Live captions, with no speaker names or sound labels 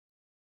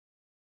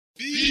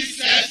Peace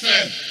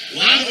FM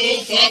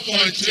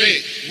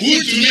 104.3.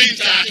 Good to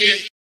meet you.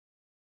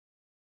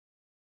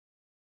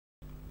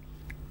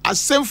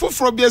 Asemfo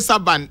Frobia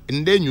Saban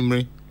in the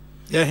numere.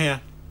 Yeah.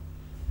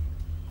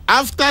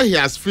 After he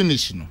has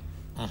finished,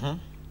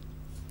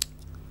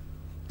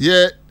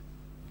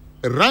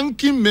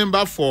 ranking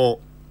member for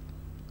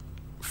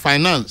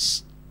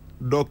finance,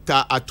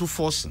 Dr.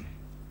 Atufosin.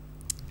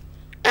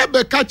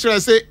 Ebe catcher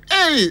say,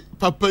 hey,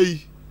 Papa,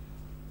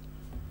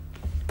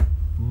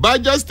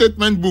 budget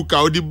statement book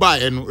or the buy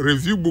and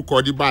review book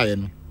or the buy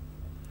and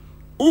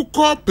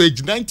Uko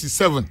page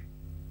 97,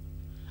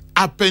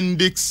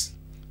 appendix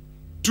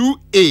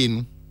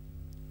 2A.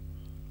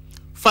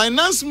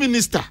 Finance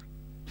Minister,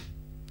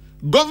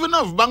 Governor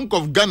of Bank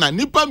of Ghana,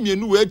 Nipa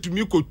Mienu were to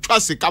me ko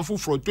trust kafu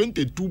for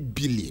 22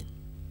 billion.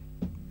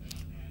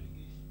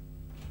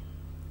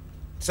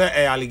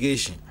 Say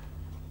allegation.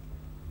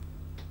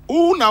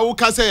 Who na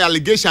uka say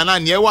allegation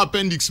and ye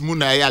appendix mu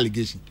na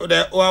allegation.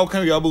 How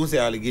can you able say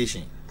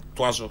allegation?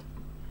 Twaso.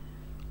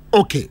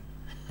 Okay.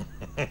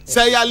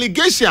 Say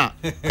allegation.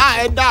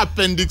 That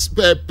appendix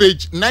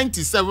page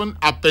 97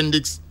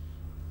 appendix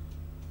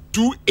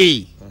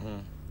 2A.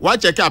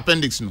 What check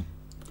appendix no?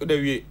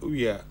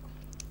 We are.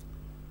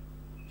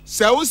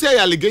 Say who say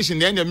allegation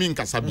then you mean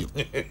kasabio.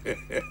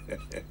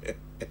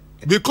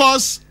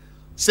 Because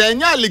say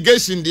any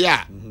allegation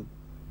there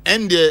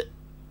and the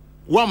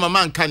one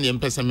mama can you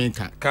person make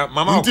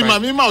mama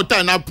ma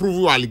uta na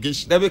prove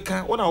allegation. David,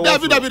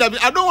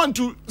 I don't want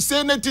to say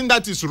anything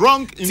that is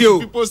wrong in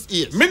people's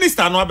ears.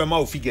 Minister no be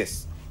ma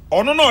figures.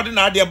 Oh no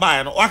na dey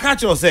buy no. I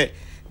can't say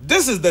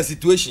this is the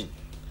situation.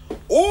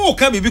 Oh,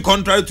 can be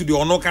contrary to the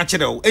honor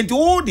catcher. And to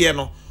all the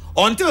no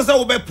until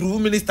say we prove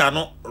minister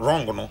no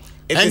wrong no.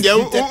 And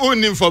your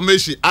own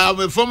information. I am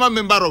a former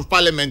member of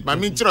parliament. My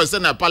minister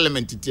send a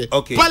parliament here.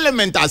 Okay.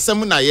 Parliament as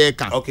semuna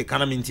yeka. Okay,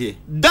 can I mean here?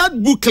 That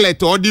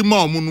booklet or the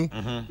munu,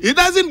 he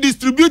doesn't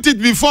distribute it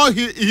before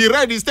he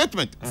read his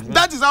statement.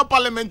 That is how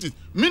parliament is.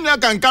 Minister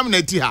can come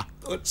net here.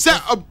 Say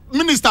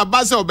Minister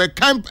Basse or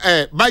camp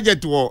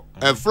budget or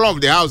floor of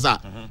the house.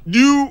 Do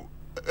you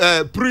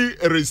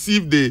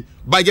pre-receive the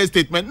budget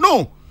statement?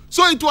 No.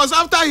 So it was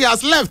after he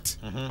has left.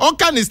 All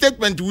kind of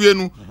statement we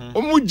know.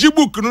 That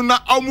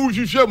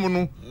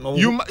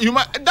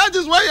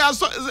is why he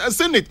has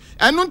seen it.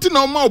 And not in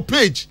normal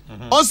page.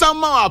 Or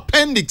some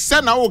appendix.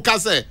 And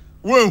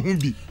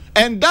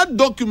that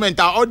document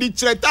are already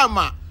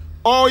tretama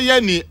or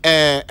any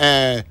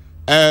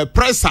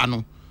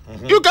pressano.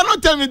 You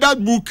cannot tell me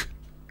that book.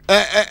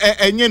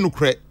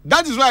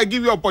 That is why I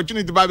give you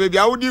opportunity, baby.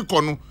 I would you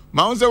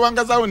ma say one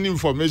kasa on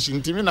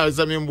information timi na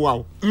say me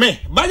mboa me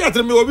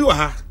budget me obi wa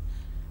ha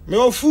me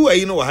ofu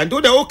ayi no wa ha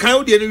ndo de o kan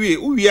o de no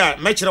we a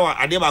me kire wa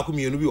ade ba ko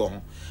mienu bi wo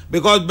ho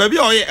because baby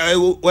o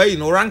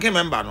no ranking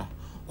member no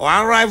or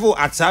arrival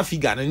at sa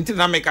figure no nti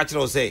na me ka kire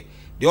o say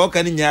the all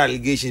can nya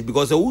allegations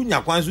because o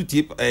nya kwan so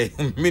tip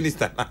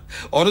minister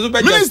or so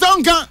be minister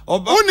onka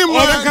onim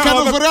kan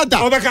Ofori Atta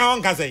obeka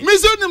onka say me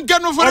say onim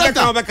kan Ofori Atta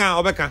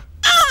obeka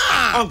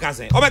onka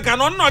say obeka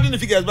no no the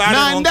figures ba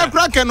na and the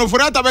crack kan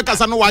Ofori Atta be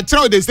kasa no wa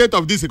tell the state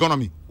of this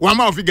economy one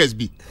more figures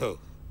be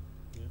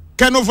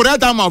kan Ofori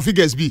Atta ma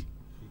figures be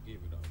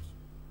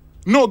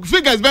no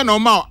figures be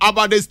normal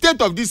about the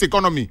state of this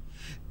economy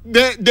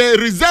the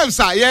reserves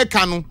are here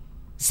kanu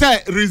say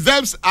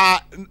reserves are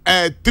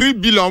 3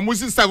 billion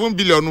almost 7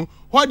 billion.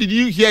 What did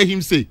you hear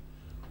him say?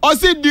 Or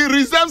say the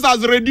reserves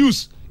has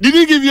reduced. Did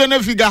he give you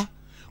any figure?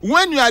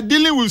 When you are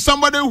dealing with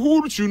somebody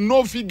who should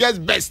know figures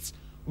best,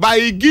 but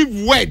he give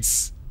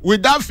words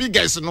without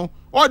figures,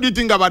 what do you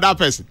think about that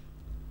person?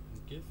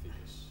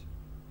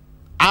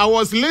 I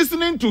was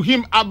listening to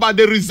him about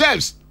the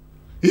reserves.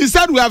 He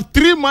said we have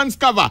 3 months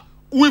cover.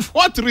 With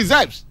what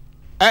reserves?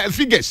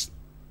 Figures.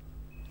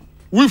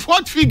 With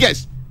what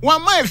figures?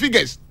 1 month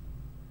figures.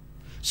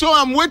 So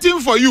I'm waiting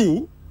for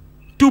you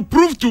to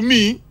prove to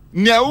me,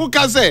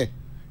 Nyauka say,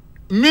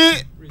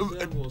 me.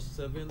 Reserve was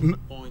 7.7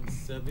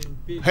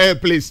 billion. Hey,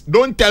 please,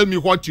 don't tell me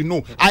what you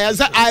know.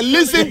 I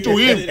listened to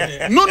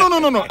him.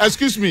 No.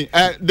 Excuse me.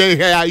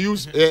 I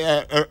use.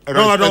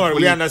 Don't worry.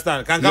 We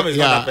understand. Kankam is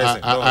not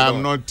that person. I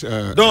am not.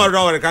 Don't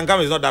worry.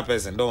 Kankam is not that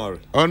person. Don't worry.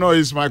 Oh no,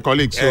 he's my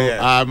colleague. So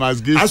I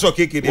must give.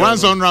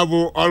 Once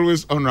honorable,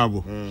 always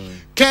honorable.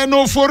 Can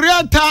Ofori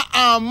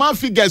Atta my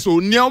figures? So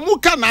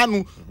Nyamuka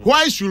nanu.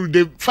 Why should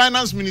the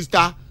finance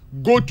minister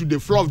go to the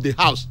floor of the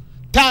house?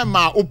 Time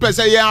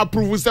upese ye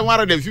approve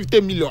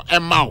 750 million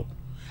amount.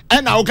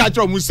 And now catch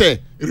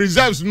say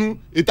reserves no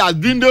it has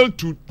dwindled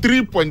to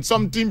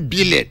 3.something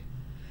billion.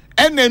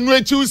 And then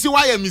you see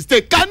why a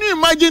mistake. Can you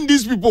imagine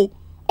these people?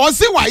 Or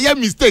see why a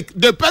mistake?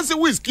 The person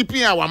who is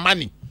keeping our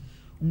money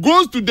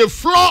goes to the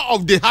floor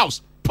of the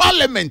house,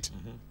 parliament.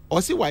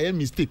 Or see why a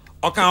mistake.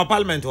 Okay,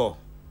 parliament or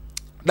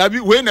that be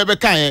when never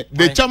can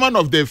the chairman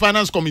of the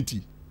finance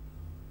committee.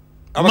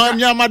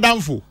 Manya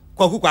Madamfo.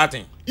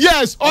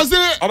 Yes, or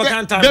say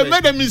they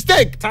made a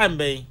mistake. Time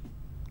bay.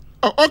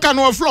 Okay,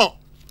 no floor.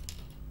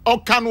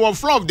 or can or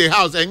floor of the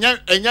house and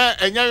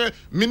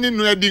meaning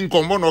wedding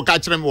common or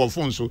catch them or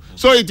phone so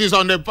it is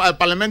on the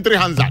parliamentary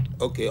hazard.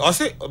 Okay, I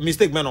say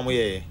mistake man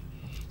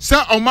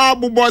Sir Omar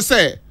Bubo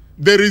say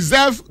the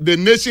reserve the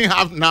nation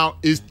have now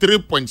is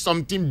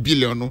 3-point-something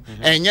billion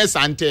and yes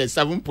ante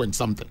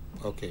 7-point-something.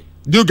 Okay.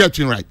 Do you get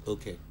it right?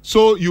 Okay.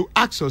 So you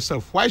ask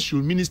yourself, why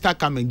should minister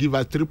come and give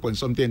us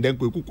 3-point-something and then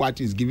Kweku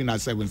Kwati is giving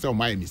us 7? Say, oh,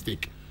 my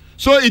mistake.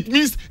 So it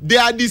means they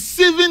are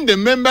deceiving the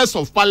members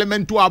of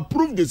parliament to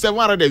approve the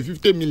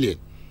 750 million.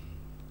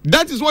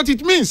 That is what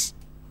it means.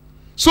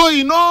 So,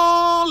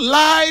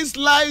 lies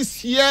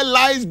here,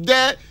 lies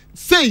there.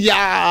 Say,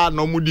 yeah,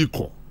 no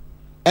mudiko.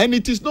 And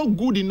it is not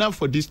good enough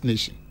for this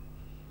nation.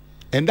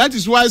 And that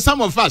is why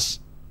some of us,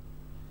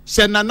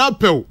 Senana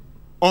Pel,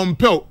 on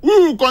Pel, we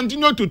will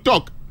continue to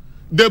talk.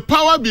 The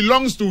power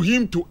belongs to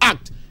him to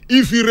act.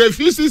 If he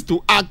refuses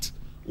to act,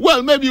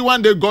 well, maybe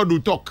one day God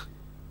will talk.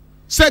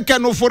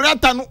 Second, Ofori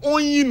Atta no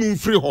only no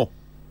free ho.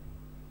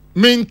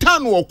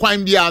 Maintain or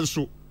kwan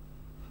biaso.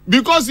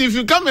 Because if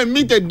you come and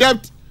meet a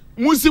debt,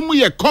 Musimu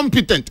ye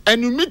competent,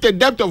 and you meet a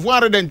debt of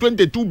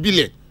 122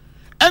 billion,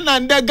 and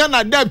under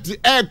Ghana debt,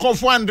 air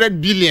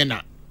 400 billion.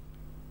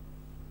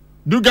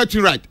 Do you get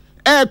it right?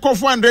 Air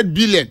 400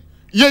 billion.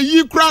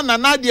 Ye crown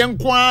and Nadian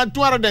Kwa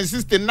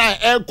 269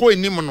 air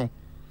inimono.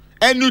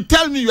 And you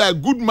tell me you are a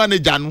good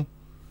manager, no?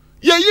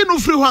 Ye no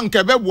free one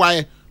kebe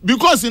boy.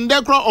 Because in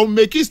that crowd, or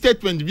make a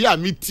statement be a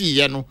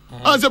meeting,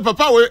 I say,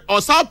 Papa, or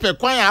Sape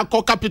Quine,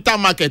 capital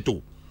market.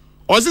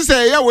 Or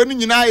say, yeah, when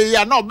you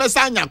know, no, best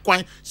on your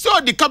coin. So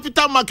the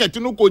capital market,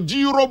 no, go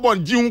Giro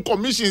bond, June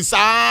commission,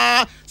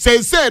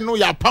 say, no,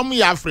 ya palm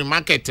ya free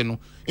market, no.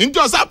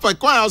 Into Sape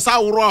Quine, or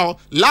Sauro,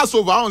 last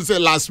over on say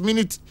last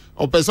minute,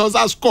 or persons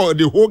score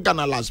the whole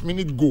Ghana last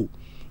minute go.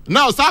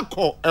 Now,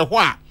 Sako, a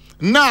while.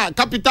 Now,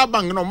 capital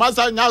bank, no,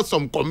 master now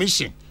some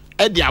commission,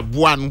 Eddie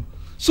Abuano.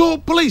 So,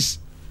 please.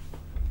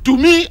 To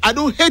me, I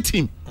don't hate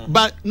him,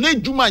 but ne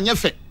juma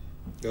nyefe.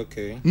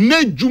 Okay.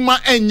 Ne juma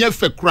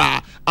nyefe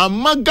kra.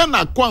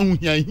 Amagana kwa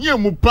hunya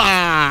mu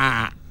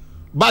pa.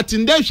 But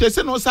in there she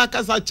say no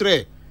sakasa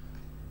chre.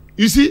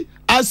 You see,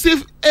 as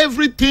if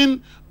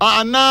everything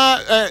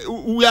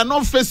we are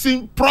not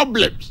facing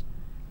problems.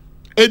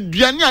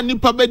 Eduane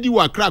anipa bedi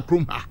wa kra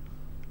krom ha.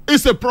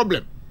 It's a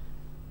problem.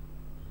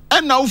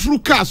 And now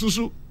fruka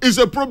susu is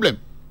a problem.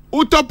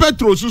 Uto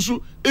petro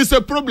susu is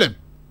a problem.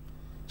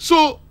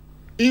 So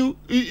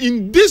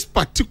in this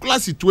particular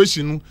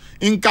situation,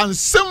 in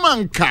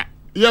Kansemanka,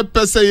 ye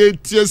pese ye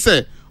tie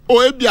say,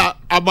 oh, ebia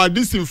about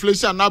this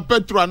inflation, na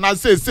petrol, na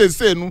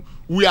say, no,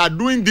 we are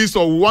doing this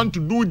or we want to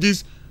do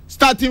this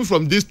starting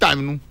from this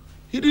time, no.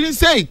 He didn't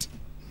say it.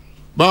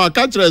 But our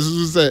country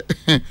say,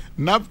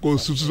 Napco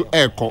susu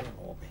eko.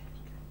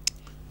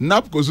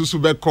 Napco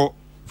susu beko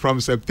from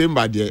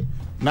September there.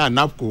 Na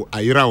Napco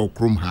ayira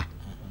okrum ha.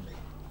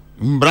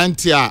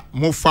 Mbrantia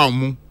mo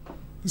famu.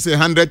 Say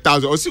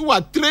 100,000 or see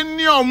what training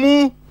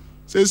mu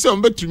say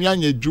on betumi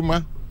anya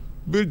juma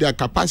build their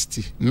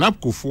capacity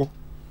napco for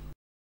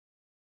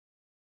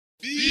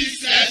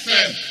This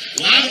FM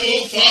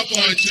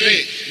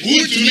 104.3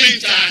 good to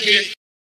me